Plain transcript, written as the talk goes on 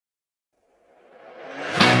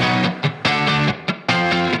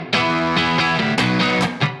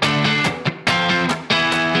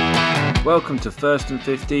Welcome to First and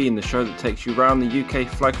 15, the show that takes you around the UK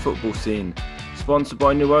flag football scene. Sponsored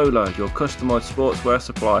by Nuola, your customised sportswear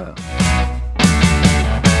supplier.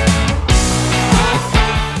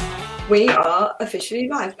 We are officially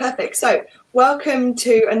live. Perfect. So, welcome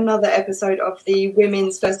to another episode of the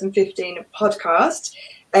Women's First and 15 podcast.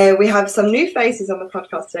 We have some new faces on the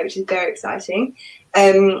podcast today, which is very exciting.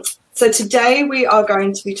 So today we are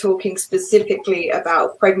going to be talking specifically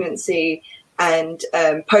about pregnancy and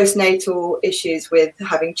postnatal issues with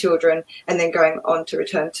having children and then going on to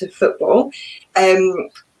return to football.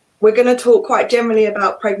 We're going to talk quite generally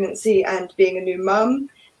about pregnancy and being a new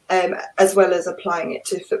mum, as well as applying it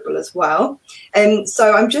to football as well.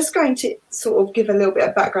 So I'm just going to sort of give a little bit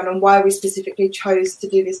of background on why we specifically chose to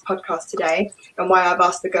do this podcast today and why I've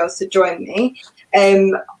asked the girls to join me.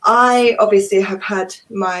 I obviously have had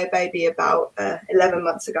my baby about 11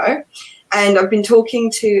 months ago, and I've been talking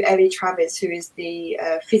to Ellie Travis, who is the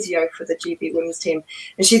physio for the GB women's team,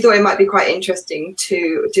 and she thought it might be quite interesting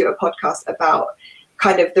to do a podcast about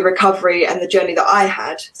kind of the recovery and the journey that I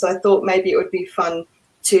had. So I thought maybe it would be fun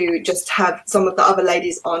to just have some of the other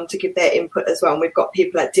ladies on to give their input as well. And we've got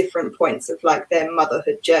people at different points of like their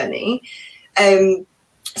motherhood journey.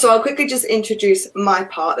 So I'll quickly just introduce my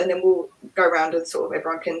part and then we'll go around and sort of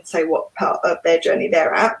everyone can say what part of their journey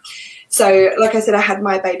they're at. So like I said, I had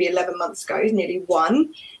my baby 11 months ago, nearly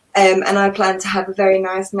 1. And I planned to have a very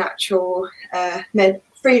nice, natural,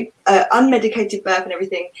 unmedicated birth and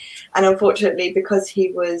everything. And unfortunately, because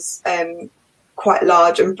he was quite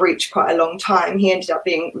large and breached quite a long time, he ended up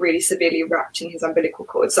being really severely wrapped in his umbilical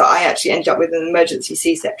cord. So I actually ended up with an emergency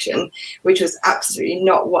C-section, which was absolutely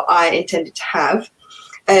not what I intended to have,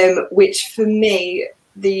 which for me,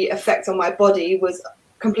 the effect on my body was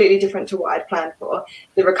completely different to what I'd planned for.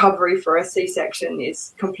 The recovery for a C-section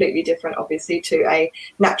is completely different, obviously, to a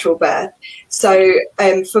natural birth. So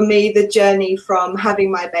for me, the journey from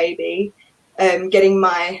having my baby, getting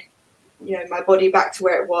my body back to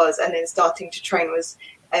where it was and then starting to train was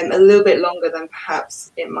a little bit longer than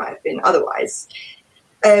perhaps it might have been otherwise.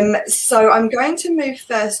 So I'm going to move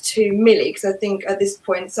first to Millie, because I think at this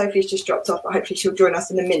point Sophie's just dropped off, but hopefully she'll join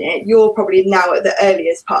us in a minute. You're probably now at the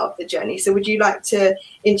earliest part of the journey. So would you like to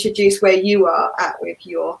introduce where you are at with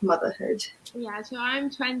your motherhood? Yeah, so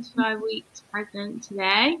I'm 25 weeks pregnant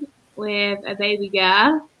today with a baby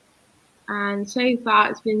girl. And so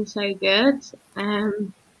far it's been so good.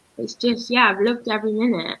 It's just, I've loved every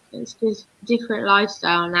minute. It's just different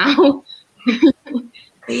lifestyle now.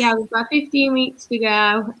 But yeah, we've got 15 weeks to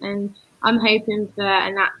go, and I'm hoping for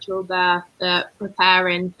a natural birth, but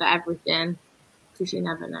preparing for everything, because you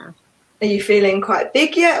never know. Are you feeling quite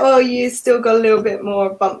big yet, or you still got a little bit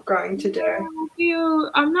more bump growing to do?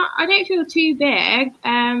 I don't feel too big.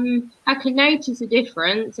 I can notice a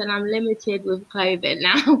difference, and I'm limited with clothing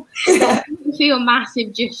now. I don't feel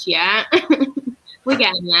massive just yet. We're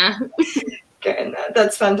getting there. Getting there.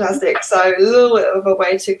 That's fantastic. So a little bit of a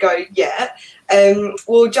way to go yet.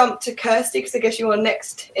 We'll jump to Kirsty, because I guess you are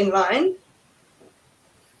next in line.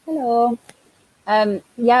 Hello.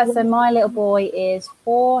 So my little boy is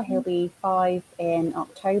 4. He'll be 5 in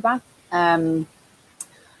October. I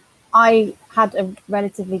had a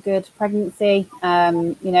relatively good pregnancy.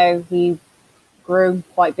 He grew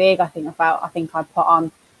quite big. I think I put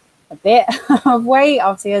on a bit of weight,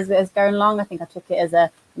 obviously, as it was going along. I think I took it as I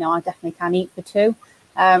definitely can eat for 2.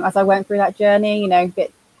 As I went through that journey, I don't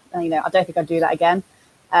think I'd do that again.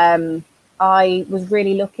 I was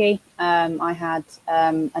really lucky. I had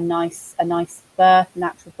a nice birth,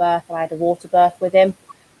 natural birth. I had a water birth with him.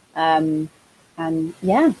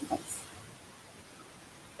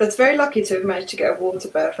 That's very lucky to have managed to get a water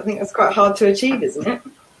birth. I think that's quite hard to achieve, isn't it?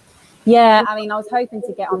 Yeah, I mean, I was hoping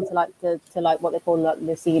to get onto what they call the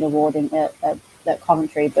Lucene Award at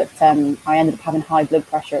Coventry, but I ended up having high blood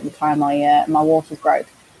pressure at the time my waters broke.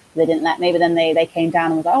 They didn't let me, but then they came down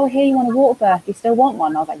and was like, "Oh, here, you want a water birth? Do you still want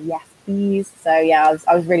one?" I was like, "Yes, please." So yeah,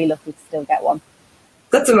 I was really lucky to still get one.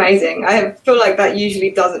 That's amazing. I feel like that usually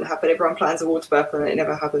doesn't happen. Everyone plans a water birth and it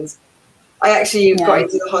never happens. I actually got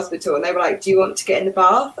into the hospital and they were like, "Do you want to get in the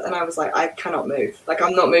bath?" And I was like, "I cannot move. Like,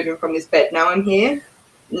 I'm not moving from this bed. Now I'm here.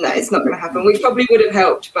 No, it's not going to happen," which probably would have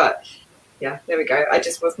helped, but yeah, there we go. I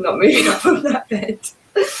just was not moving off of that bed.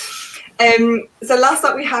 So last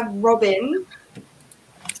up we have Robin.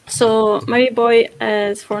 So my boy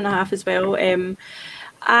is 4.5 as well.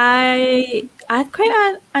 I had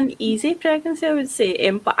quite an easy pregnancy, I would say,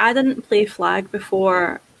 but I didn't play flag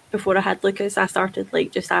before I had Lucas. I started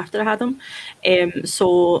just after I had him,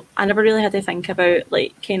 so I never really had to think about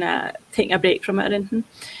kind of taking a break from it or anything.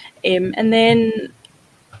 And then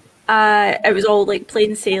it was all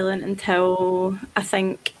plain sailing until I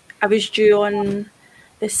think I was due on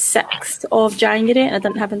the 6th of January, and I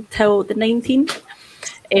didn't have until the 19th.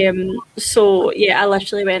 So yeah, I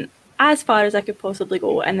literally went as far as I could possibly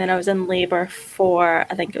go, and then I was in labour for,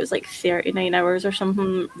 I think it was like 39 hours or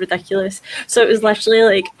something ridiculous. So it was literally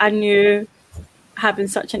like, I knew having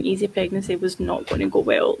such an easy pregnancy was not going to go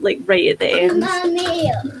well, like right at the end.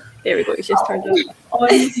 There we go, it's just turned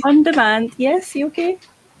on demand. Yes, you okay?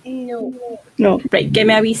 No. Right, give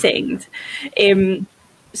me a wee second.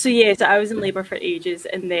 So yeah, so I was in labour for ages,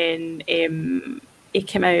 and then he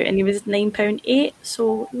came out and he was £9.8,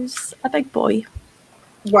 so it was a big boy.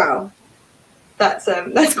 Wow, that's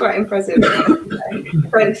quite impressive.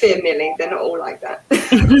 Don't fear Millie; they're not all like that.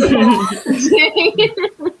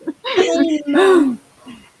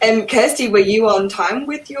 Kirsty, were you on time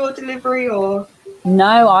with your delivery, or?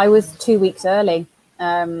 No, I was 2 weeks early.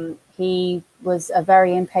 He was a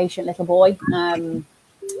very impatient little boy.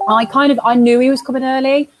 I knew he was coming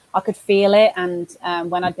early. I could feel it, and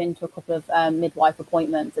when I'd been to a couple of midwife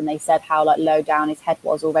appointments, and they said how like low down his head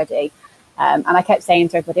was already, and I kept saying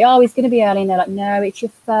to everybody, "Oh, he's going to be early," and they're like, "No, it's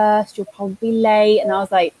your first. You'll probably be late." And I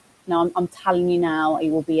was like, "No, I'm telling you now, he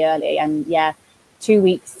will be early." And yeah, 2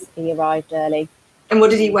 weeks he arrived early. And what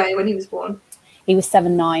did he weigh when he was born? He was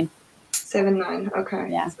 7'9". 7'9". Okay.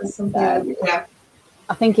 Yeah. So, yeah.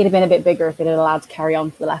 I think he'd have been a bit bigger if he'd have allowed to carry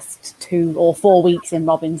on for the last 2 or 4 weeks in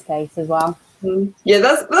Robin's case as well. Yeah,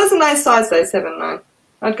 that's a nice size though, 7'9".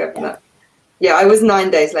 I'd go for that. Yeah, I was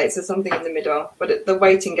 9 days late, so something in the middle. But the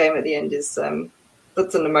waiting game at the end is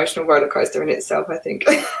that's an emotional roller coaster in itself, I think.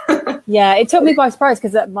 Yeah, it took me by surprise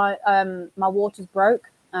because my waters broke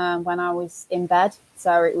when I was in bed,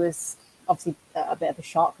 so it was obviously a bit of a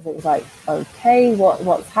shock because it was like, okay,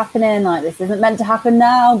 what's happening? Like, this isn't meant to happen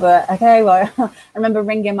now, but okay. Well, I remember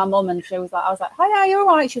ringing my mum, and I was like, "Hi, are you all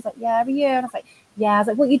right?" She was like, "Yeah, are you?" And I was like, "Yeah." I was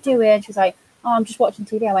like, "What are you doing?" She was like, "Oh, I'm just watching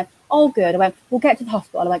TV." I went, "Oh, good." I went, "We'll get to the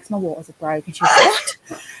hospital." I went, "'Cause my waters are broke." And she was like,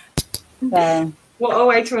 "What?" So, what a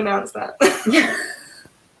way to announce that.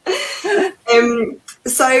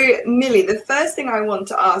 So, Millie, the first thing I want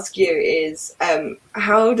to ask you is,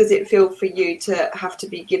 how does it feel for you to have to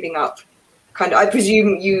be giving up? I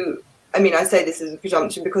presume I say this as a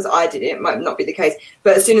presumption because I did it. It might not be the case.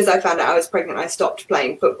 But as soon as I found out I was pregnant, I stopped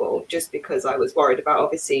playing football just because I was worried about,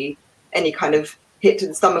 obviously, any kind of hit to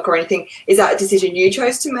the stomach or anything. Is that a decision you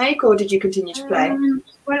chose to make, or did you continue to play?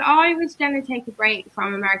 Well, I was going to take a break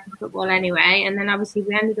from American football anyway, and then obviously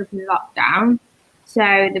we ended up in lockdown.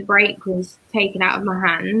 So the break was taken out of my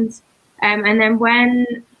hands. And then when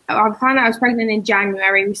I found out I was pregnant in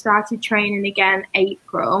January, we started training again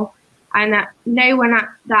April. And no one at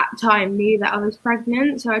that time knew that I was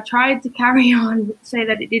pregnant. So I tried to carry on so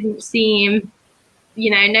that it didn't seem,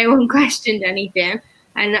 no one questioned anything.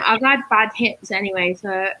 And I've had bad hips anyway.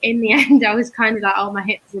 So in the end, I was kind of like, oh, my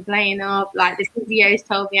hips are playing up. Like, the physios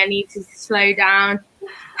told me I need to slow down.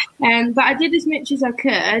 But I did as much as I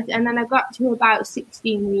could. And then I got to about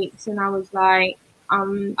 16 weeks and I was like, I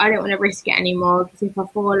don't want to risk it anymore, because if I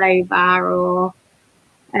fall over or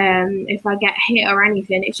if I get hit or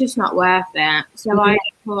anything, it's just not worth it. So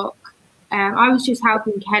I was just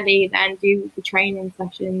helping Kelly then do the training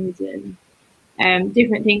sessions and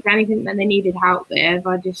different things, anything that they needed help with,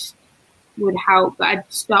 I just would help. But I'd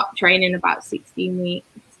stopped training about 16 weeks.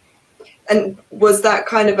 And was that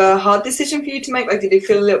kind of a hard decision for you to make? Like, did it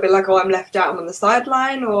feel a little bit like, oh, I'm left out, I'm on the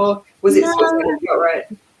sideline, or was it all right?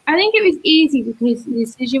 I think it was easy because the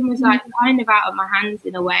decision was like kind of out of my hands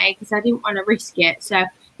in a way, because I didn't want to risk it. So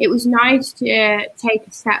it was nice to take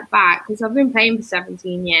a step back, because I've been playing for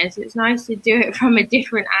 17 years. So it's nice to do it from a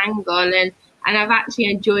different angle, and I've actually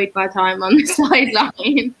enjoyed my time on the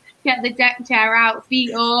sideline. Get the deck chair out,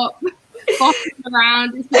 feet up, bossing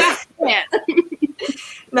around. That's it.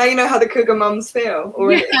 Now you know how the cougar mums feel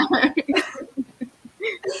already. Yeah.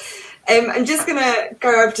 I'm just going to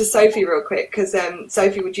go over to Sophie real quick, because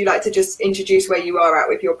Sophie, would you like to just introduce where you are at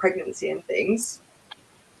with your pregnancy and things?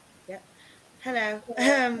 Yeah. Hello.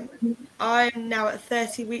 I'm now at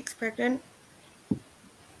 30 weeks pregnant,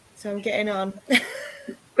 so I'm getting on.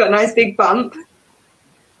 Got a nice big bump.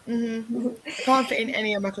 I can't fit in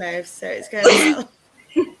any of my clothes, so it's going well.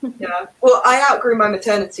 Yeah. Well, I outgrew my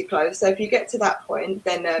maternity clothes, so if you get to that point,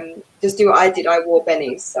 then just do what I did. I wore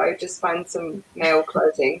bennies, so just find some male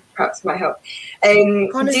clothing, perhaps might help.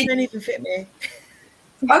 Connors don't even fit me.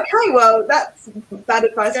 Okay, well, that's bad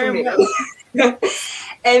advice from me. Well.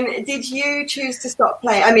 Did you choose to stop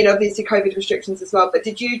playing? I mean, obviously COVID restrictions as well, but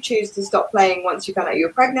did you choose to stop playing once you found out you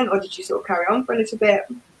were pregnant, or did you sort of carry on for a little bit?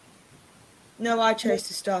 No, I chose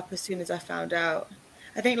to stop as soon as I found out.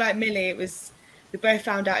 I think, like Millie, it was we both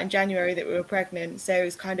found out in January that we were pregnant. So it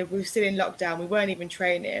was kind of, we were still in lockdown. We weren't even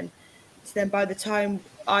training. So then by the time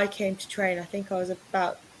I came to train, I think I was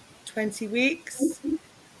about 20 weeks.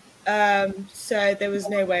 So there was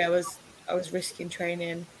no way I was risking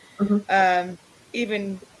training.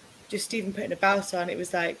 Even putting a belt on, it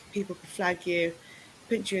was like people could flag you,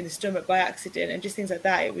 punch you in the stomach by accident, and just things like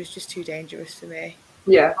that. It was just too dangerous for me.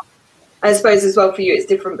 Yeah. I suppose as well for you it's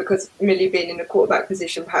different because Millie being in a quarterback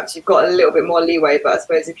position, perhaps you've got a little bit more leeway, but I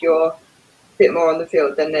suppose if you're a bit more on the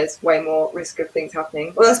field, then there's way more risk of things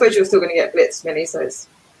happening. Well, I suppose you're still going to get blitzed, Millie, so it's,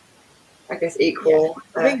 I guess, equal.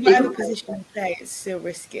 Yeah. I think whatever position you play, it's still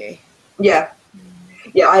risky. Yeah.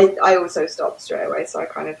 Yeah, I also stopped straight away, so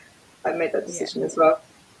I made that decision as well.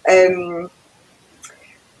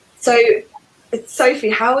 So, Sophie,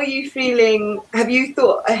 how are you feeling? Have you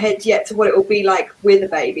thought ahead yet to what it will be like with a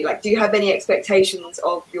baby? Like, do you have any expectations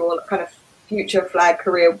of your kind of future flag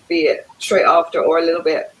career, be it straight after or a little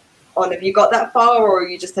bit on? Have you got that far, or are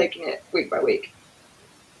you just taking it week by week?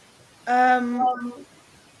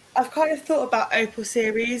 I've kind of thought about Opal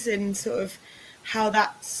Series and sort of how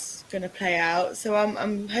that's going to play out. So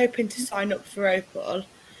I'm hoping to sign up for Opal,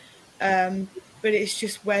 but it's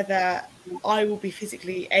just whether I will be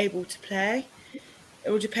physically able to play. It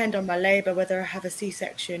will depend on my labour, whether I have a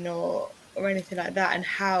C-section or anything like that, and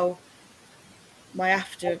how my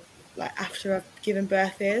after I've given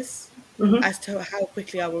birth is, as to how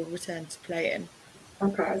quickly I will return to playing.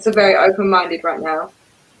 Okay, so very open-minded right now.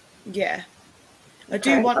 Yeah. I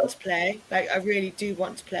do want to play, I really do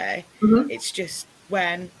want to play. It's just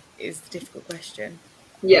when is the difficult question.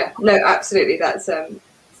 Yeah, no, absolutely. That's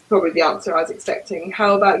probably the answer I was expecting.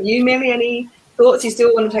 How about you, Millie? Any thoughts? You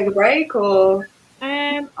still want to take a break, or?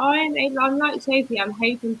 I'm like Sophie. I'm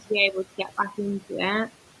hoping to be able to get back into it,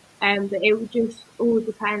 but it will just all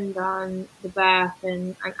depend on the birth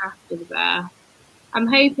and after the birth.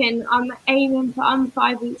 I'm aiming for. I'm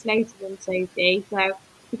 5 weeks later than Sophie, so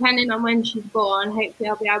depending on when she's born, hopefully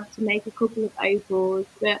I'll be able to make a couple of opals.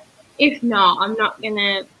 But if not, I'm not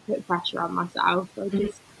gonna put pressure on myself. I'll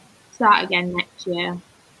just start again next year.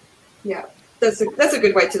 Yeah, that's a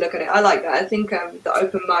good way to look at it. I like that. I think the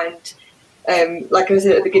open mind. Like I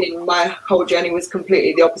said at the beginning, my whole journey was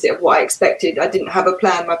completely the opposite of what I expected. I didn't have a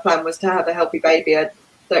plan. My plan was to have a healthy baby. I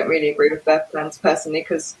don't really agree with birth plans personally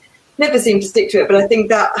because never seem to stick to it. But I think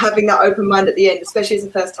that having that open mind at the end, especially as a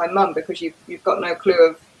first-time mum, because you've got no clue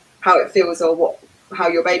of how it feels or how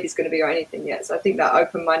your baby's going to be or anything yet. So I think that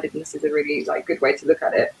open-mindedness is a really good way to look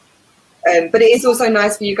at it. But it is also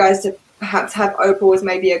nice for you guys to perhaps have Opal as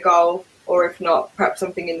maybe a goal. Or if not, perhaps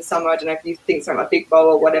something in the summer, I don't know if you think something like Big Bowl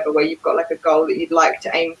or whatever, where you've got a goal that you'd like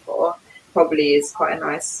to aim for, probably is quite a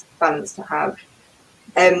nice balance to have.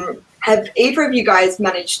 Have either of you guys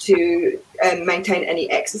managed to maintain any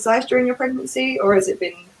exercise during your pregnancy, or has it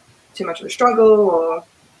been too much of a struggle? Or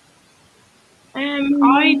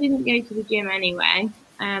I didn't go to the gym anyway.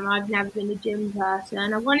 I've never been a gym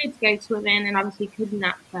person. I wanted to go swimming and obviously couldn't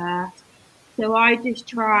at first. So I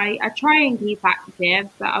try and keep active,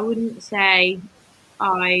 but I wouldn't say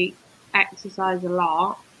I exercise a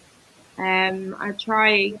lot. I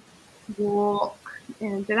try walk,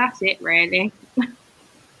 but that's it really.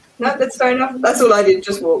 No, that's fair enough. That's all I did,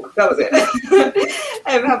 just walk. That was it.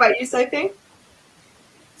 How about you, Sophie?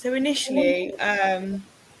 So initially,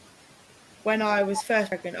 when I was first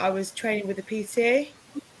pregnant, I was training with a PT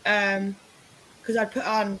because I'd put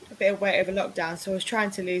on a bit of weight over lockdown, so I was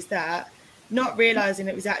trying to lose that. Not realising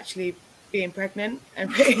it was actually being pregnant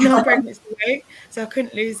and putting on pregnancy weight, so I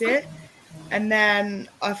couldn't lose it. And then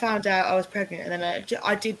I found out I was pregnant, and then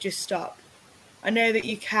I did just stop. I know that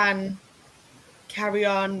you can carry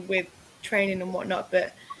on with training and whatnot,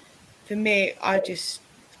 but for me, I just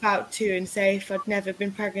felt too unsafe. I'd never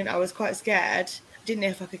been pregnant. I was quite scared. I didn't know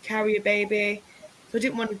if I could carry a baby, so I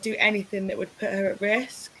didn't want to do anything that would put her at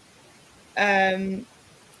risk.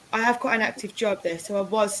 I have quite an active job there, so I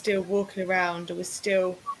was still walking around. I was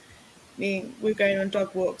still, we were going on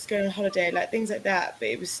dog walks, going on holiday, things like that. But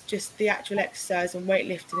it was just the actual exercise and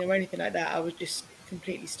weightlifting or anything like that. I was just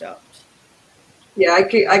completely stopped. Yeah, I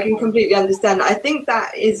can completely understand. I think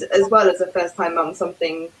that is, as well as a first-time mum,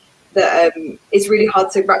 something that is really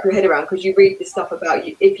hard to wrap your head around because you read this stuff about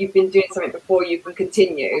you. If you've been doing something before, you can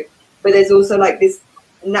continue. But there's also this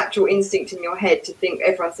natural instinct in your head to think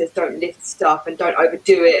everyone says don't lift stuff and don't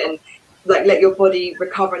overdo it and let your body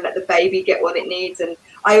recover and let the baby get what it needs. And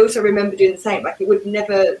I also remember doing the same. It would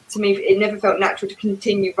never, to me, it never felt natural to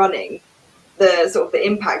continue running. The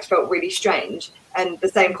impact felt really strange. And the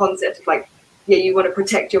same concept of you want to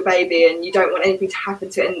protect your baby and you don't want anything to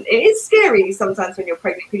happen to it. And it is scary sometimes when you're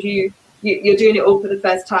pregnant because you you're doing it all for the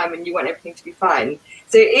first time and you want everything to be fine.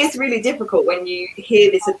 So it is really difficult when you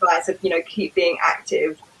hear this advice of, keep being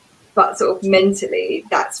active, but sort of mentally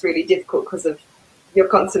that's really difficult because of you're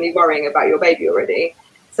constantly worrying about your baby already.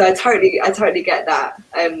 So I totally get that.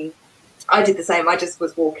 I did the same. I just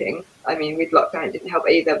was walking. I mean, with lockdown it didn't help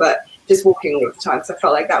either, but just walking all the time. So I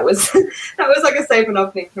felt like that was like a safe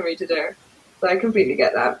enough thing for me to do. So I completely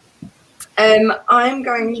get that. I'm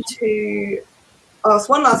going to ask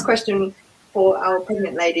one last question for our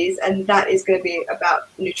pregnant ladies, and that is going to be about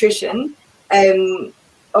nutrition.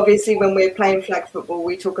 Obviously, when we're playing flag football,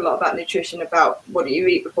 we talk a lot about nutrition, about what do you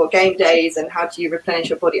eat before game days and how do you replenish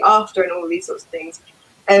your body after and all these sorts of things.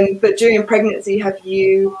 But during pregnancy, have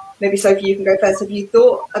you, maybe Sophie, you can go first, have you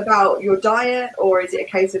thought about your diet, or is it a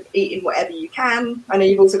case of eating whatever you can? I know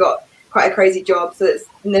you've also got quite a crazy job, so it's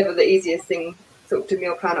never the easiest thing sort of to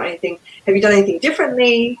meal plan or anything. Have you done anything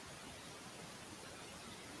differently?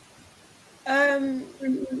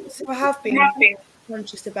 So I have been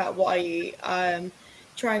conscious about what I eat,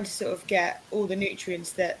 trying to sort of get all the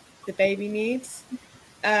nutrients that the baby needs.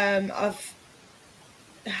 I've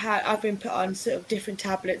been put on sort of different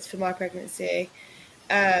tablets for my pregnancy,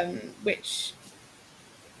 which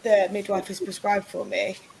the midwife has prescribed for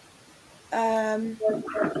me.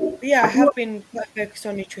 Yeah, I have been quite focused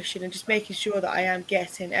on nutrition and just making sure that I am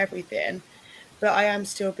getting everything, but I am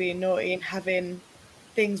still being naughty and having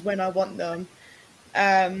things when I want them.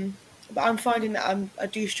 But I'm finding that I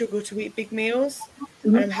do struggle to eat big meals,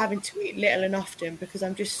 and I'm having to eat little and often because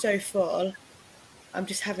I'm just so full. I'm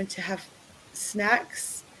just having to have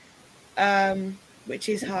snacks, which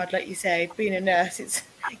is hard, like you say. Being a nurse,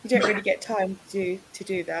 you don't really get time to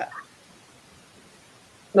do that.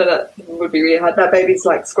 No, that would be really hard. That baby's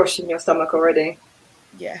like squashing your stomach already.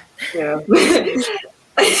 Yeah. Yeah.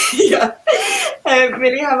 Yeah.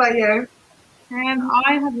 Millie, how about you?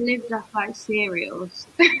 I have lived off like cereals.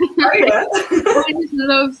 Oh yeah. I just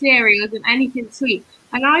love cereals and anything sweet.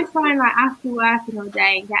 And I find like after working all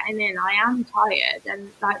day and getting in, I am tired, and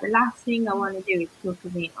like the last thing I want to do is cook a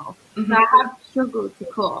meal. So I have struggled to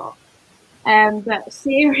cook. But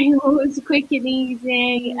cereals, quick and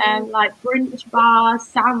easy, like brunch bars,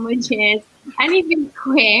 sandwiches, anything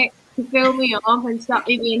quick to fill me up and stop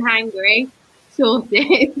me being hangry,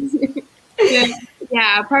 sorted.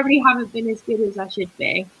 Yeah, I probably haven't been as good as I should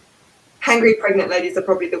be. Hangry pregnant ladies are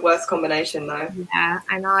probably the worst combination, though. Yeah,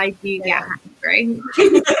 and I do get hangry.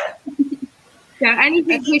 So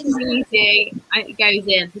anything quick and easy, it goes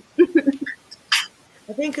in.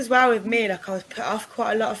 I think as well with me, like I was put off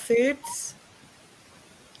quite a lot of foods.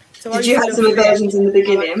 So did you have some aversions in the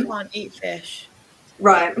beginning? I can't eat fish.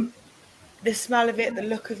 Right. The smell of it, the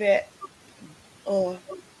look of it, or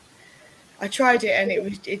I tried it and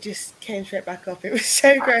it just came straight back up. It was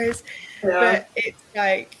so gross. Yeah. But it's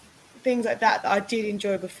like things like that I did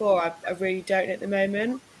enjoy before, I really don't at the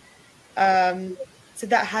moment. So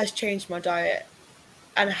that has changed my diet,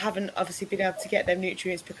 and I haven't obviously been able to get them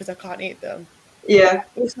nutrients because I can't eat them. Yeah.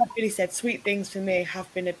 Also, like Billy said, sweet things for me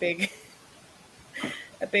have been a big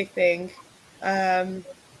thing.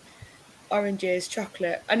 Oranges,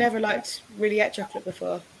 chocolate. I never really ate chocolate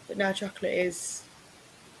before, but now chocolate is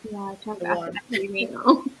chocolate.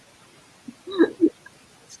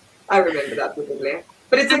 I remember that vividly.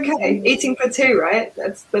 But it's okay. Eating for two, right?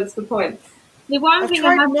 That's the point. The one thing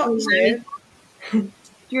I have to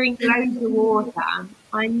drink loads of water.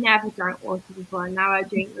 I never drank water before, and now I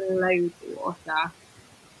drink loads of water.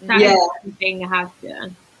 That's the thing I have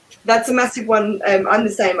done. That's a massive one. I'm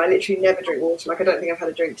the same. I literally never drink water. Like, I don't think I've had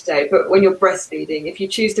a drink today. But when you're breastfeeding, if you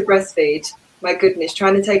choose to breastfeed, my goodness,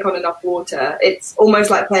 trying to take on enough water, it's almost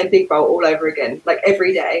like playing Big Bowl all over again, like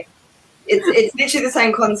every day. It's literally the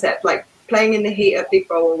same concept, like playing in the heat of Big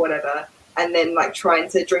Bowl or whatever, and then like trying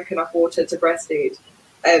to drink enough water to breastfeed.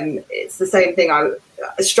 It's the same thing. I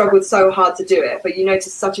struggled so hard to do it, but you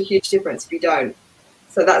notice such a huge difference if you don't.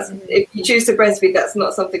 So that's if you choose to breastfeed, that's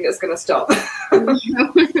not something that's going to stop.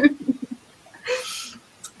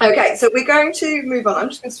 Okay, so we're going to move on. I'm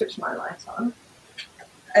just going to switch my light on.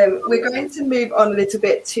 We're going to move on a little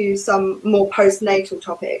bit to some more postnatal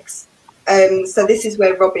topics. So this is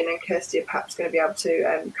where Robin and Kirsty are perhaps going to be able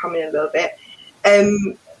to come in a little bit.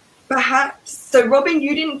 Perhaps, so Robin,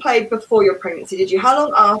 you didn't play before your pregnancy, did you? How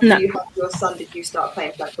long after you had your son did you start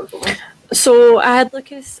playing flag football? So I had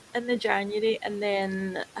Lucas in the January, and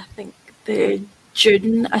then I think the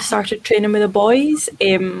June I started training with the boys.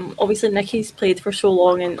 Obviously Nicky's played for so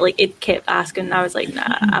long, and like it kept asking, and I was like,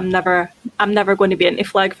 nah, I'm never going to be into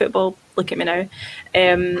flag football. Look at me now.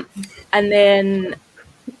 And then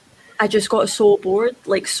I just got so bored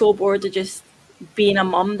of just being a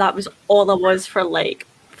mum. That was all I was for like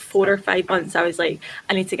 4 or 5 months, I was like,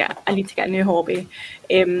 I need to get a new hobby.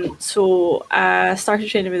 So I started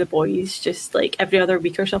training with the boys just like every other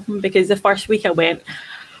week or something, because the first week I went,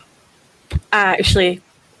 I actually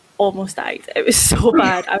almost died. It was so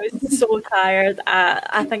bad. I was so tired.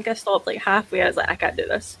 I think I stopped like halfway. I was like, I can't do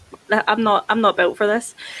this. I'm not built for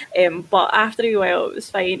this. But after a while, it was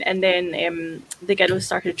fine. And then the girls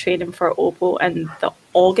started training for Opal in the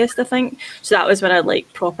August, I think. So that was when I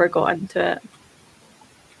like proper got into it.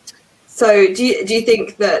 So do you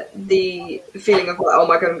think that the feeling of like, oh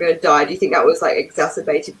my God, I'm going to die, do you think that was like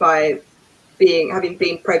exacerbated by having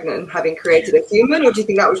been pregnant and having created a human, or do you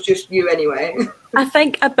think that was just you anyway? I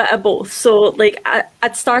think a bit of both. So like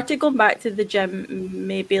I'd started going back to the gym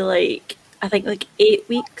maybe like, I think like 8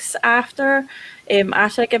 weeks after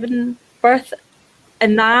I'd given birth,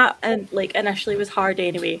 and that and like initially was hard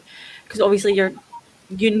anyway, because obviously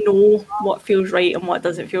you know what feels right and what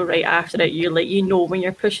doesn't feel right after it. You know when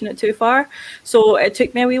you're pushing it too far. So it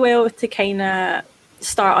took me a wee while to kind of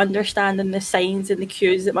start understanding the signs and the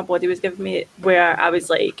cues that my body was giving me, where I was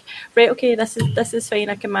like, right, okay, this is fine,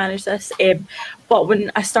 I can manage this. But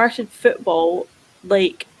when I started football,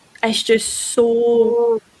 like it's just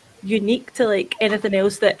so unique to like anything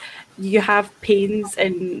else, that you have pains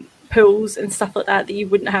and pulls and stuff like that you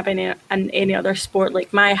wouldn't have in any other sport.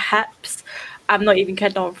 Like my hips, I'm not even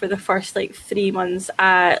kidding on, for the first like 3 months,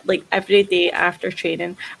 like every day after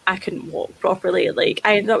training, I couldn't walk properly. Like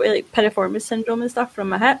I ended up with like piriformis syndrome and stuff from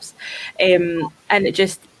my hips. And it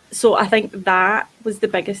just, so I think that was the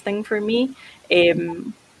biggest thing for me.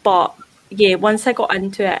 But yeah, once I got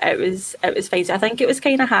into it, it was fine. So I think it was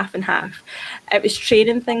kind of half and half. It was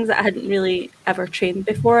training things that I hadn't really ever trained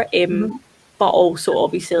before. But also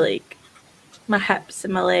obviously like my hips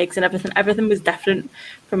and my legs and everything was different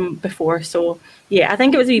from before. So yeah, I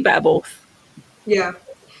think it was a wee bit of both. Yeah,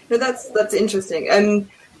 no, that's interesting.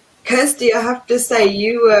 Kirsty, I have to say,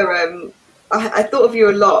 you were I thought of you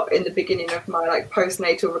a lot in the beginning of my like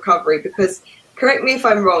postnatal recovery, because correct me if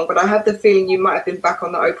I'm wrong, but I have the feeling you might have been back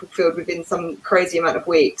on the Opal field within some crazy amount of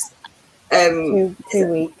weeks. 2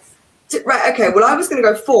 weeks. Right, okay, well I was going to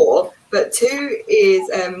go 4, but 2 is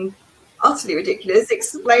utterly ridiculous.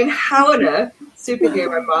 Explain how on earth,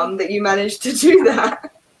 superhero mum, that you managed to do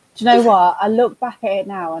that. Do you know what? I look back at it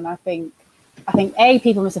now and I think A,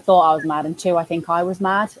 people must have thought I was mad, and 2, I think I was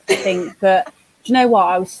mad. I think, but do you know what?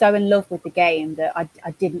 I was so in love with the game that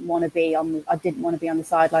I didn't want to be on the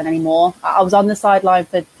sideline anymore. I was on the sideline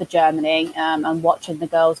for Germany and watching the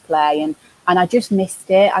girls play, and I just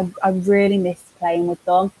missed it. I really missed playing with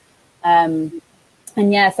them. And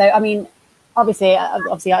yeah, so I mean, obviously,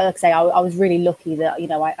 like I say, I was really lucky that, you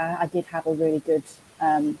know, I did have a really good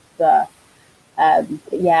birth. But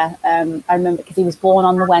yeah, I remember because he was born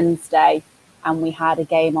on the Wednesday, and we had a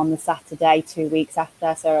game on the Saturday 2 weeks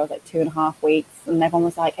after. So I was like 2.5 weeks, and everyone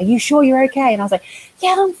was like, "Are you sure you're okay?" And I was like,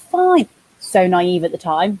 "Yeah, I'm fine." So naive at the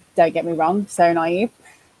time. Don't get me wrong, so naive.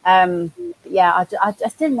 Yeah, I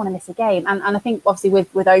just didn't want to miss a game, and I think obviously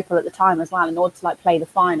with Opal at the time as well, in order to like play the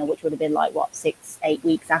final, which would have been like 6-8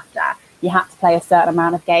 weeks after, you had to play a certain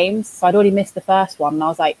amount of games. So I'd already missed the first one, and I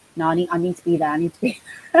was like, no, I need to be there. I need to be.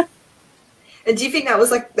 And do you think that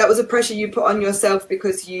was a pressure you put on yourself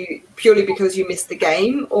because you missed the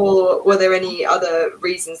game, or were there any other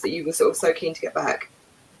reasons that you were sort of so keen to get back?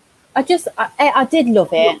 I did love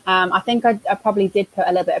it. I think I probably did put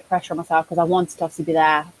a little bit of pressure on myself because I wanted to obviously be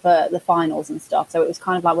there for the finals and stuff. So it was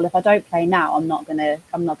kind of like, well, if I don't play now, I'm not gonna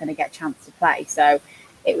get a chance to play. So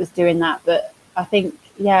it was doing that. But I think,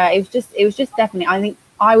 yeah, it was just definitely. I think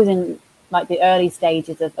I was in like the early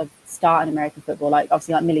stages of starting American football. Like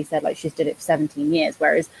obviously, like Millie said, like she's did it for 17 years,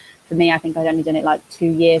 whereas for me, I think I'd only done it like 2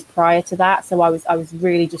 years prior to that. So I was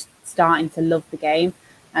really just starting to love the game.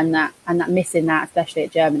 And that missing that, especially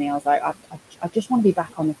at Germany, I was like, I just want to be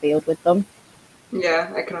back on the field with them. Yeah,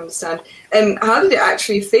 I can understand. How did it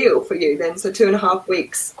actually feel for you then? So 2.5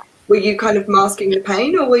 weeks, were you kind of masking the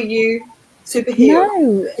pain, or were you super healed?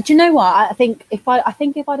 No, do you know what? I think if I'd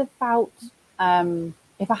have felt,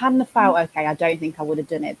 if I hadn't have felt okay, I don't think I would have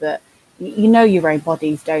done it. But you know your own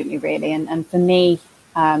bodies, don't you? Really, and for me,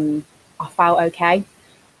 I felt okay.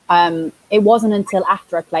 It wasn't until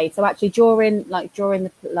after I played. So actually during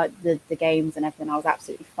the games and everything, I was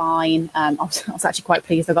absolutely fine. I was actually quite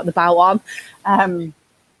pleased I got the belt on. And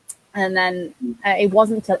then it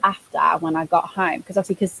wasn't until after when I got home,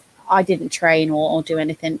 because I didn't train or do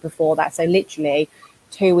anything before that. So literally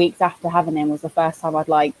 2 weeks after having him was the first time I'd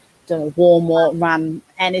like done a warm up, ran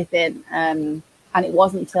anything. And it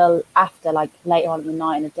wasn't until after, like later on in the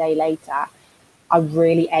night and a day later, I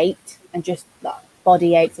really ached and just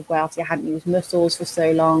body aches of where obviously I hadn't used muscles for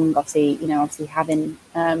so long, obviously having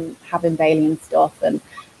Bailey and stuff and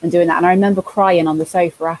doing that. And I remember crying on the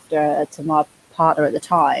sofa after to my partner at the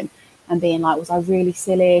time and being like, was I really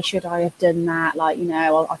silly? Should I have done that? Like,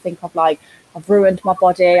 I think I've ruined my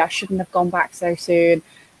body. I shouldn't have gone back so soon.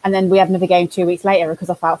 And then we had another game 2 weeks later because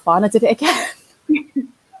I felt fine. I did it again.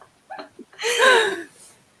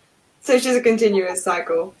 So it's just a continuous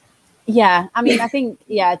cycle. Yeah, I mean, I think,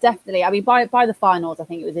 yeah, definitely. I mean, by the finals, I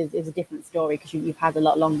think it was a different story because you've had a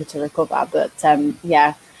lot longer to recover. But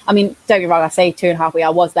yeah, I mean, don't get me wrong, I say 2.5 weeks, I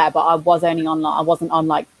was there, but I wasn't on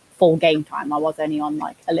like full game time. I was only on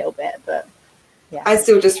like a little bit, but yeah. I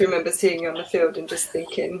still just remember seeing you on the field and just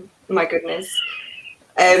thinking, my goodness.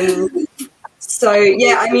 So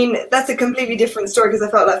yeah, I mean, that's a completely different story because I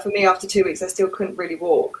felt like for me after 2 weeks, I still couldn't really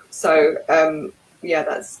walk. So yeah,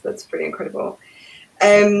 that's pretty incredible.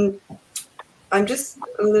 I'm just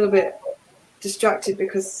a little bit distracted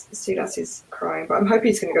because Silas is crying, but I'm hoping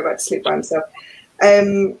he's going to go back to sleep by himself.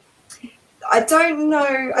 I don't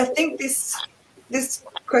know. I think this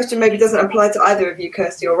question maybe doesn't apply to either of you,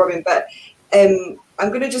 Kirsty or Robin, but I'm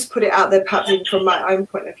going to just put it out there, perhaps even from my own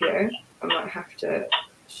point of view. I might have to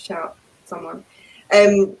shout someone.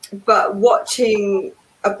 But watching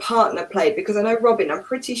a partner play, because I know, Robin, I'm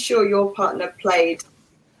pretty sure your partner played.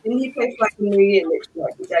 Didn't he play for like the New Year, literally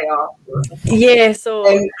like the day after? Yeah,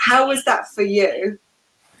 so... how was that for you?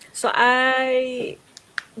 So I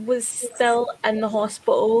was still in the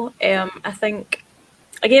hospital. I think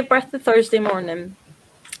I gave birth the Thursday morning.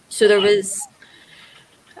 So I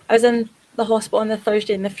was in the hospital on the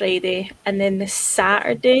Thursday and the Friday, and then the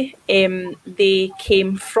Saturday, they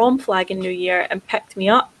came from Flag and New Year and picked me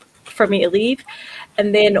up for me to leave.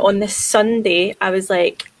 And then on the Sunday, I was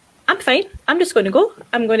like, I'm fine. I'm just going to go.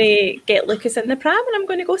 I'm going to get Lucas in the pram and I'm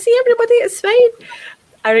going to go see everybody. It's fine.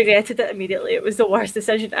 I regretted it immediately. It was the worst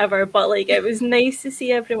decision ever. But like, it was nice to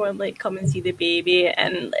see everyone like come and see the baby,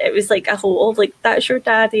 and it was like a whole like, that's your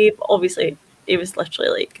daddy. But obviously, he was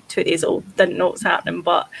literally like 2 days old, didn't know what's happening.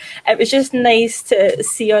 But it was just nice to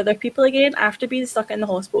see other people again after being stuck in the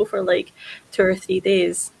hospital for like 2 or 3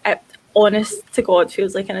 days. It, honest to God,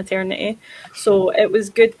 feels like an eternity. So it was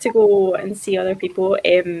good to go and see other people.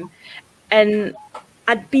 And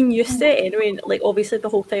I'd been used to it anyway. Like, obviously, the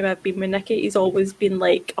whole time I've been with Nicky, he's always been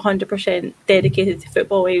like 100% dedicated to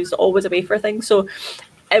football. He was always away for things. So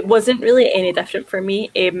it wasn't really any different for me.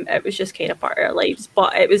 It was just kind of part of our lives.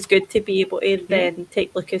 But it was good to be able to then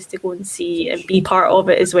take Lucas to go and see and be part of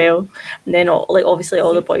it as well. And then, like, obviously,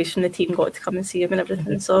 all the boys from the team got to come and see him and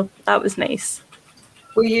everything. So that was nice.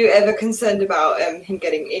 Were you ever concerned about him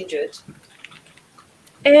getting injured?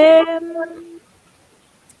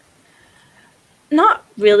 Not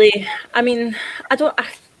really. I mean, I don't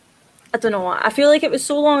know. I feel like it was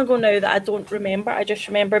so long ago now that I don't remember. I just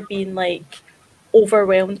remember being like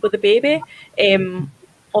overwhelmed with the baby.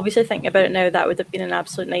 Obviously, thinking about it now, that would have been an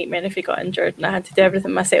absolute nightmare if he got injured and I had to do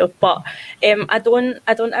everything myself. But I don't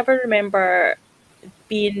ever remember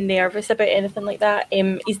being nervous about anything like that.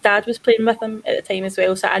 His dad was playing with him at the time as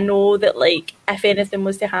well, so I know that like if anything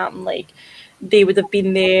was to happen, like they would have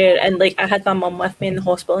been there, and like I had my mum with me in the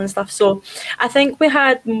hospital and stuff. So I think we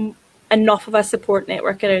had enough of a support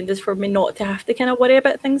network around us for me not to have to kind of worry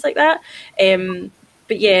about things like that.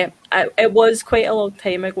 But yeah, it was quite a long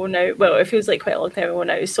time ago now. Well, it feels like quite a long time ago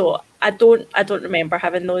now. So I don't remember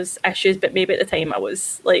having those issues, but maybe at the time I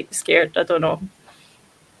was like scared. I don't know.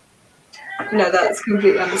 No, that's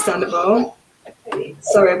completely understandable.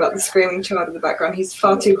 Sorry about the screaming child in the background. He's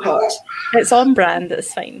far too hot. It's on brand.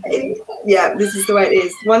 It's fine. Yeah, this is the way it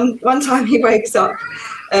is. One time he wakes up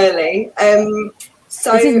early.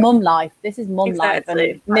 So this is mum life. This is mum exactly.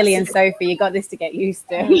 life. And Millie and Sophie, you got this to get used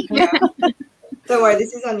to. Yeah. Don't worry,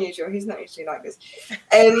 this is unusual. He's not usually like this.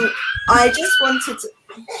 I just wanted to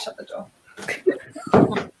shut the door.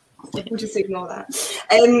 We'll just ignore that.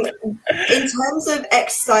 In terms of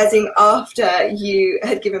exercising after you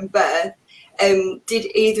had given birth, did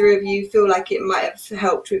either of you feel like it might have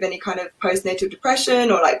helped with any kind of postnatal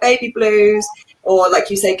depression or like baby blues, or like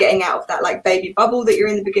you say, getting out of that like baby bubble that you're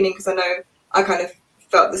in the beginning? Because I know I kind of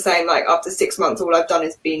felt the same. Like after 6 months, all I've done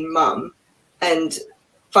is been mum, and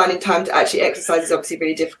finding time to actually exercise is obviously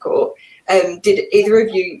really difficult. Did either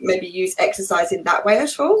of you maybe use exercise in that way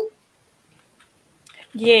at all?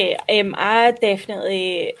 Yeah, I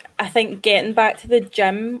think getting back to the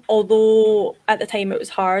gym, although at the time it was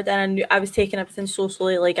hard and I knew I was taking everything so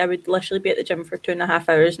slowly, like I would literally be at the gym for 2.5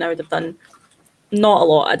 hours and I would have done not a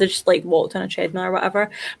lot. I'd just like walked on a treadmill or whatever,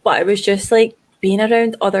 but it was just like being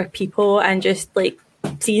around other people and just like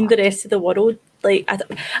seeing the rest of the world like,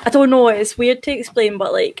 I don't know, it's weird to explain,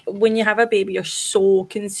 but like when you have a baby, you're so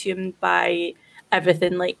consumed by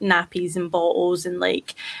everything, like nappies and bottles and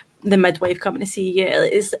like the midwife coming to see you.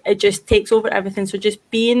 It just takes over everything. So just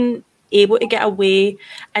being able to get away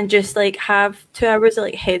and just like have 2 hours of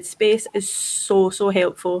like headspace is so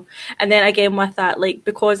helpful. And then again with that, like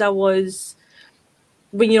because I was,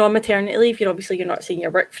 when you're on maternity leave, you're not seeing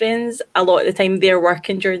your work friends. A lot of the time they're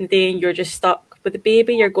working during the day and you're just stuck with the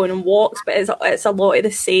baby. You're going on walks, but it's a lot of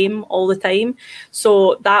the same all the time.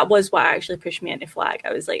 So that was what actually pushed me into flag.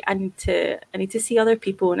 I was like, I need to see other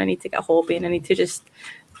people, and I need to get a hobby, and I need to just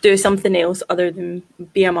do something else other than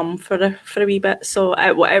be a mum for a wee bit. So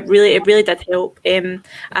it really did help.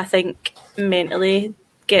 I think mentally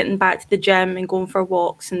getting back to the gym and going for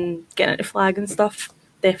walks and getting into flag and stuff,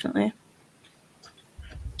 definitely.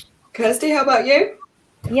 Kirsty, how about you?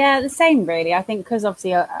 Yeah, the same really. I think because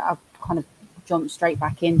obviously I kind of jumped straight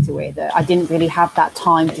back into it, that I didn't really have that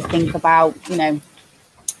time to think about,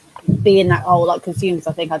 being that whole like consumed.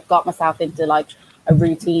 I think I'd got myself into like a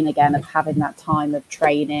routine again of having that time of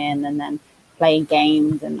training and then playing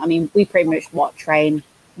games. And I mean, we pretty much train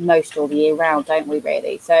most all the year round, don't we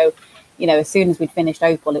really? So, as soon as we'd finished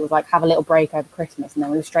Opal, it was like have a little break over Christmas and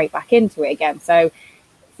then we were straight back into it again. So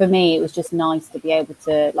for me, it was just nice to be able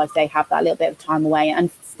to, like say, have that little bit of time away and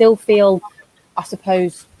still feel, I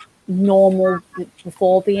suppose, normal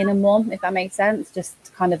before being a mum, if that makes sense. Just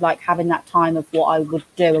kind of like having that time of what I would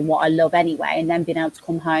do and what I love anyway, and then being able to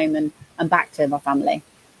come home and back to my family.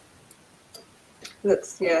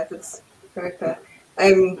 That's very fair.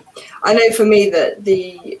 I know for me that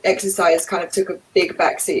the exercise kind of took a big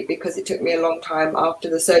backseat because it took me a long time after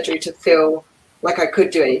the surgery to feel like I could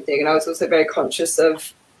do anything, and I was also very conscious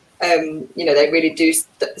of they really do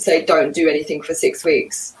say don't do anything for 6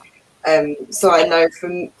 weeks. So I know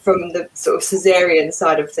from the sort of cesarean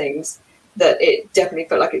side of things that it definitely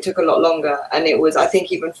felt like it took a lot longer. And it was, I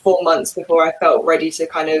think, even 4 months before I felt ready to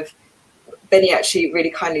kind of, Benny actually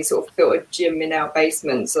really kindly sort of built a gym in our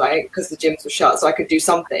basement, because the gyms were shut, so I could do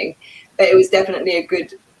something. But it was definitely a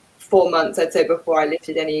good 4 months, I'd say, before I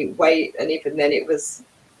lifted any weight. And even then it was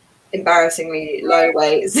embarrassingly low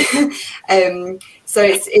weights. So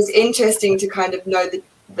it's interesting to kind of know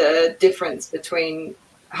the difference between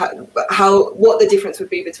what the difference would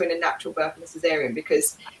be between a natural birth and a cesarean,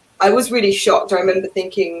 because I was really shocked. I remember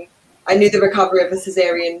thinking I knew the recovery of a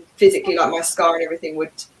cesarean physically, like my scar and everything,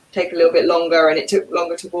 would take a little bit longer and it took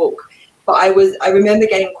longer to walk. But I remember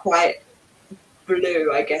getting quite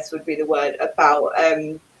blue, I guess would be the word, about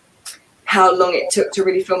how long it took to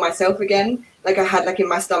really feel myself again. Like I had like in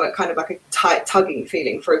my stomach kind of like a tight tugging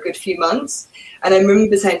feeling for a good few months. And I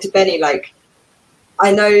remember saying to Benny, like,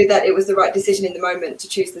 I know that it was the right decision in the moment to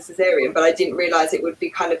choose the cesarean, but I didn't realize it would be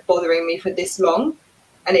kind of bothering me for this long.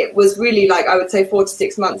 And it was really like, I would say 4 to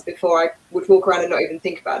 6 months before I would walk around and not even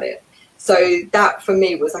think about it. So that for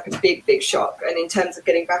me was like a big, big shock. And in terms of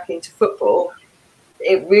getting back into football,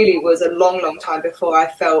 it really was a long, long time before I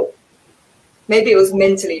felt, maybe it was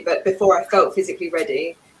mentally, but before I felt physically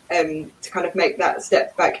ready to kind of make that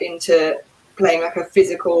step back into playing like a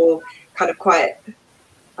physical kind of quite,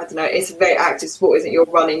 I don't know, it's a very active sport, isn't it? You're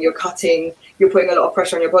running, you're cutting, you're putting a lot of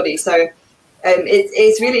pressure on your body. So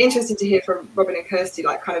it's really interesting to hear from Robin and Kirsty,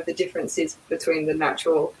 like kind of the differences between the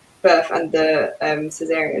natural birth and the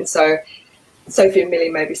cesarean. So Sophie and Millie,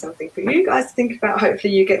 maybe something for you guys to think about.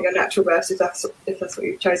 Hopefully you get your natural birth if that's what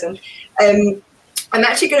you've chosen. I'm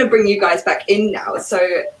actually going to bring you guys back in now. So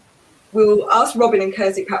we'll ask Robin and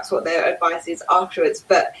Kirsty perhaps what their advice is afterwards.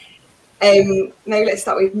 But maybe let's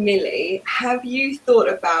start with Millie. Have you thought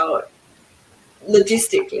about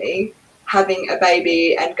logistically having a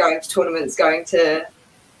baby and going to tournaments, going to,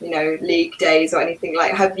 league days or anything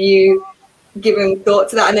like? Have you given thought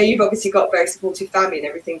to that? I know you've obviously got a very supportive family and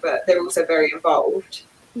everything, but they're also very involved.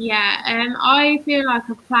 Yeah, I feel like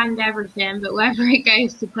I've planned everything, but whether it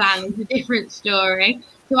goes to plan is a different story.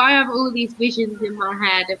 So I have all these visions in my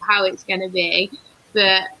head of how it's going to be,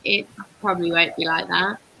 but it probably won't be like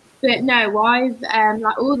that. But no, I've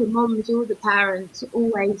like all the mums, all the parents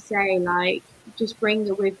always say, like, just bring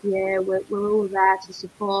her with you. We're all there to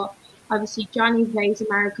support. Obviously, Johnny plays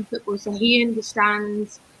American football, so he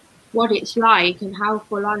understands what it's like and how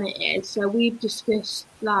full on it is. So we've discussed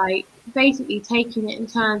like basically taking it in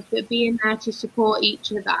turns, but being there to support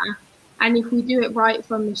each other. And if we do it right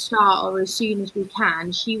from the start or as soon as we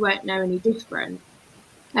can, she won't know any different.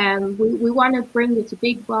 We want to bring her to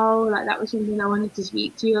Big Bowl. Like that was something I wanted to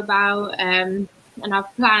speak to you about. And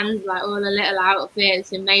I've planned like all the little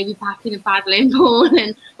outfits and maybe packing a paddling pool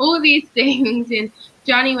and all these things. And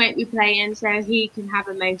Johnny won't be playing, so he can have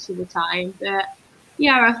her most of the time. But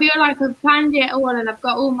Yeah, I feel like I've planned it all and I've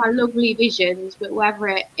got all my lovely visions, but whether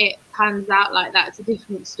it pans out like that's a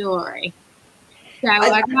different story. So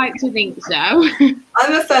I'd like to think so.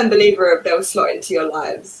 I'm a firm believer of they'll slot into your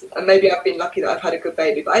lives, and maybe I've been lucky that I've had a good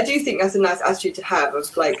baby, but I do think that's a nice attitude to have,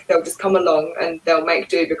 of like they'll just come along and they'll make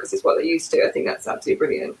do because it's what they're used to. I think that's absolutely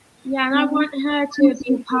brilliant. Yeah, and I want her to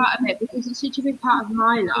be a part of it because it's such a big part of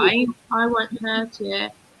my life. I want her to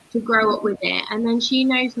grow up with it, and then she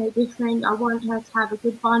knows no different. I want her to have a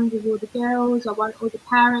good bond with all the girls. I want all the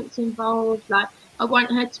parents involved. Like, I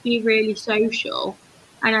want her to be really social,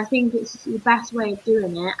 and I think it's the best way of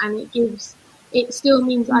doing it. And it still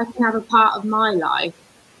means I can have a part of my life,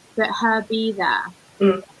 but her be there.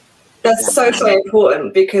 That's so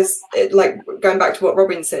important, because like going back to what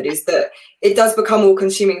Robin said, is that it does become all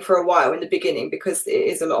consuming for a while in the beginning because it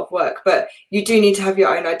is a lot of work, but you do need to have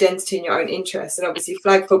your own identity and your own interests. And obviously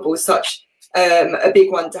flag football is such a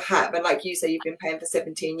big one to have. And like you say, you've been playing for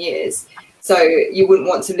 17 years. So you wouldn't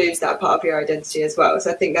want to lose that part of your identity as well. So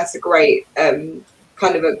I think that's a great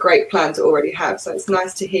kind of a great plan to already have. So it's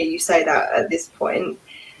nice to hear you say that at this point.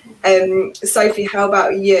 Sophie, how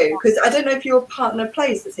about you? Because I don't know if your partner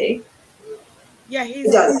plays, does he? Yeah,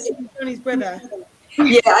 he's Johnny's brother.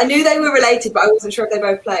 Yeah, I knew they were related, but I wasn't sure if they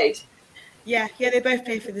both played. Yeah, they both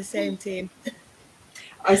play for the same team.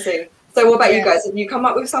 I see. So what about you guys? Have you come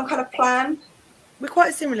up with some kind of plan? We're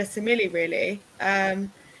quite similar to Millie, really.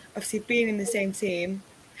 Obviously, being in the same team,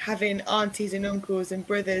 having aunties and uncles and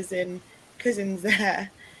brothers and cousins there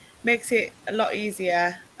makes it a lot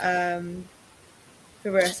easier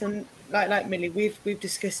for us. And like Millie, we've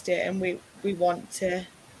discussed it, and we want to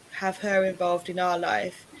have her involved in our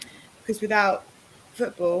life, because without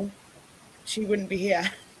football she wouldn't be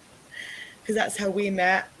here, because that's how we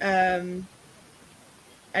met, and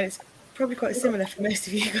it's probably quite similar for most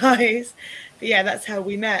of you guys, but yeah, that's how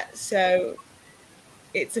we met. So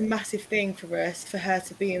it's a massive thing for us for her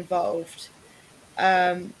to be involved,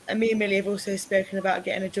 and me and Millie have also spoken about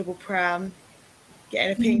getting a double pram,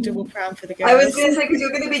 getting a pink double pram for the girls. I was going to say, because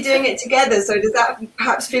you're going to be doing it together, so does that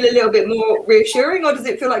perhaps feel a little bit more reassuring, or does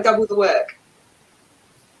it feel like double the work?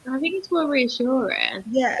 I think it's more reassuring.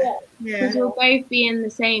 Yeah. Because we'll both be in the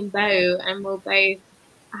same boat and we'll both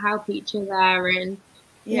help each other, and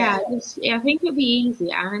I think it'll be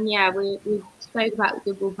easier. And we spoke about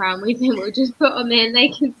the double pram. We think we'll just put them in, they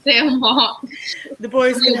can sit and watch. The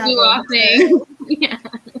boys can do our thing. Yeah.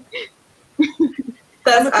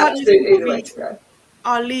 That's absolutely the way to go.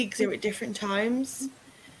 Our leagues are at different times.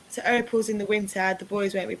 So Opal's in the winter, the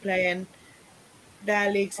boys won't be playing.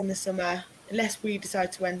 Their league's in the summer, unless we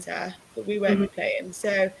decide to enter, but we won't be playing.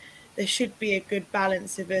 So there should be a good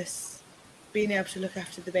balance of us being able to look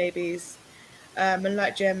after the babies. And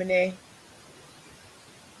like Germany,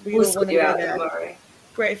 we all want to go there.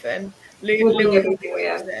 Great fun. We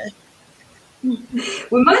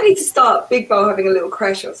might need to start Big Bowl having a little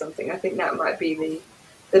crash or something. I think that might be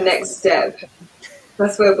the next step.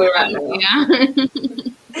 That's where we're at now.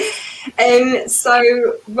 Yeah.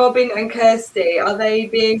 So Robin and Kirsty, are they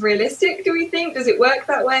being realistic, do we think? Does it work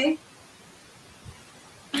that way?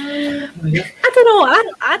 I don't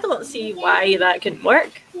know. I don't see why that couldn't work.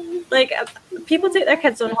 Like, people take their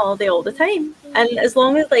kids on holiday all the time, and as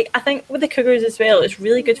long as, like, I think with the Cougars as well, it's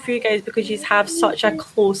really good for you guys because you have such a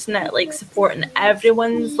close knit like support, and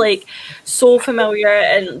everyone's like so familiar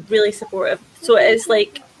and really supportive. So it's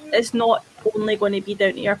like, it's not only going to be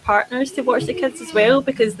down to your partners to watch the kids as well,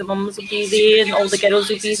 because the mums will be there and all the girls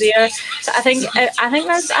will be there. So I think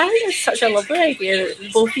it's such a lovely idea.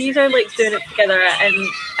 Both of you are like doing it together, and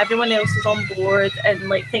everyone else is on board and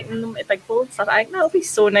like taking them to Big Bowl and stuff. I think that'll be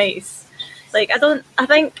so nice. Like, I don't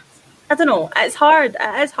know. It's hard.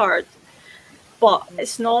 It is hard, but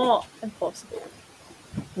it's not impossible.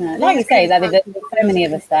 No, like you say, there's so many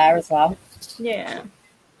of us there as well. Yeah.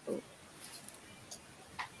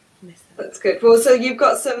 That's good. Well, so you've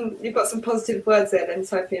got some positive words there then,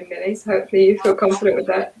 Sophie and Millie, so hopefully you feel confident with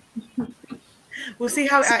that. We'll see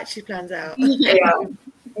how it actually plans out.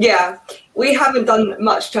 Yeah. We haven't done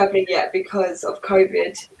much travelling yet because of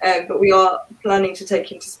COVID, but we are planning to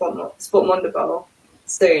take him to Sport Monde Bowl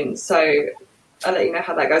soon, so I'll let you know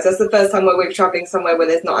how that goes. That's the first time where we're travelling somewhere where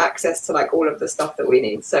there's not access to like all of the stuff that we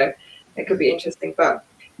need, so it could be interesting. But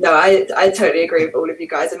no, I totally agree with all of you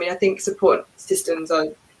guys. I mean, I think support systems are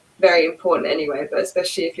very important anyway, but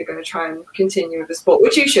especially if you're going to try and continue with the sport,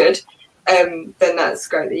 which you should, then that's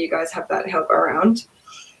great that you guys have that help around.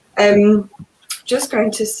 Just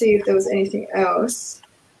going to see if there was anything else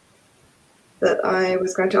that I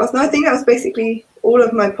was going to ask. No, I think that was basically all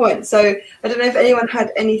of my points. So I don't know if anyone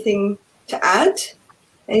had anything to add,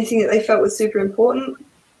 anything that they felt was super important.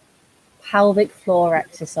 pelvic floor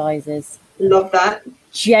exercises. Love that.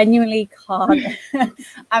 Genuinely can't.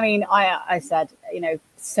 I mean, I said,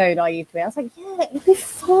 so naive to me. I was like, yeah, it'll be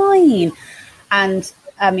fine. And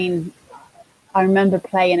I mean, I remember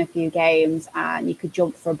playing a few games and you could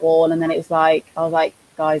jump for a ball, and then it was like, I was like,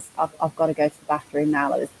 guys, I've got to go to the bathroom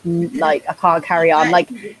now. Like I can't carry on. Like,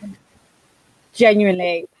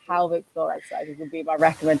 genuinely, pelvic floor exercises would be my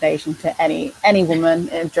recommendation to any woman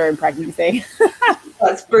during pregnancy.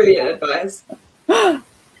 That's brilliant advice.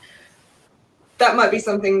 That might be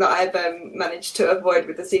something that I've managed to avoid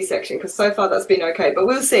with the C-section, because so far that's been okay. But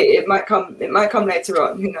we'll see. It might come later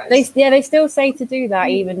on. Who knows? They still say to do that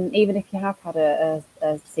even if you have had a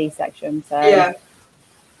C-section. So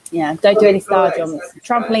yeah, don't do any star jumps.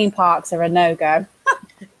 Trampoline parks are a no-go.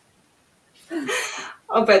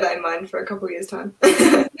 I'll bear that in mind for a couple of years' time.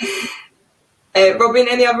 Robin,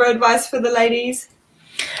 any other advice for the ladies?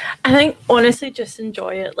 I think honestly, just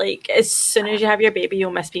enjoy it. Like, as soon as you have your baby,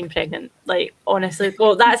 you'll miss being pregnant. Like, honestly,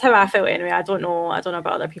 well, that's how I felt anyway. I don't know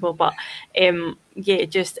about other people, but yeah,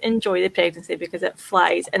 just enjoy the pregnancy because it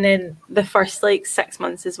flies. And then the first 6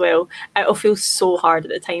 months as well, it'll feel so hard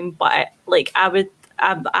at the time, but I would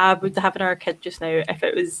have another kid just now if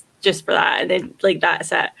it was just for that, and then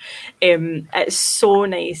that's it. It's so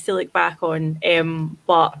nice to look back on.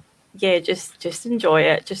 But yeah, just enjoy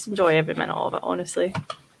it. Just enjoy every minute of it, honestly.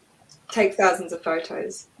 Take thousands of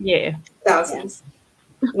photos. Yeah. Thousands.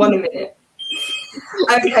 One a minute.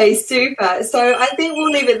 Okay, super. So I think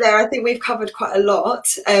we'll leave it there. I think we've covered quite a lot.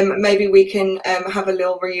 Maybe we can have a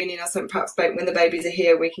little reunion or something, perhaps when the babies are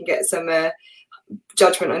here, we can get some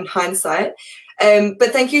judgment and hindsight.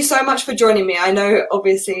 But thank you so much for joining me. I know,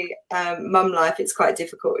 obviously, mum life, it's quite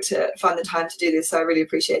difficult to find the time to do this, so I really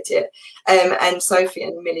appreciate it. And Sophie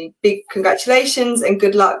and Millie, big congratulations and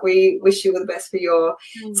good luck. We wish you all the best for your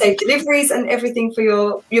safe deliveries and everything for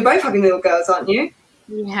you're both having little girls, aren't you?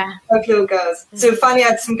 Yeah. Both little girls. So we'll finally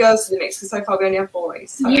add some girls to the mix, because so far we only have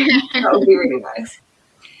boys. So that would be really nice.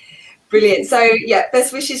 Brilliant. So, yeah,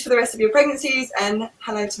 best wishes for the rest of your pregnancies, and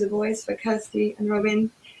hello to the boys for Kirsty and Robin.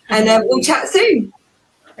 And we'll chat soon.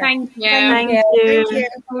 Thank you. Thank you. Thank you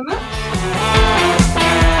very much.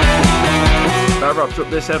 That wraps up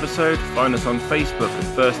this episode. Find us on Facebook at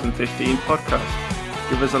First and 15 Podcast.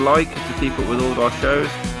 Give us a like to keep up with all our shows.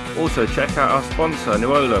 Also, check out our sponsor,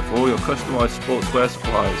 Nuola, for all your customised sportswear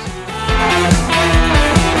supplies.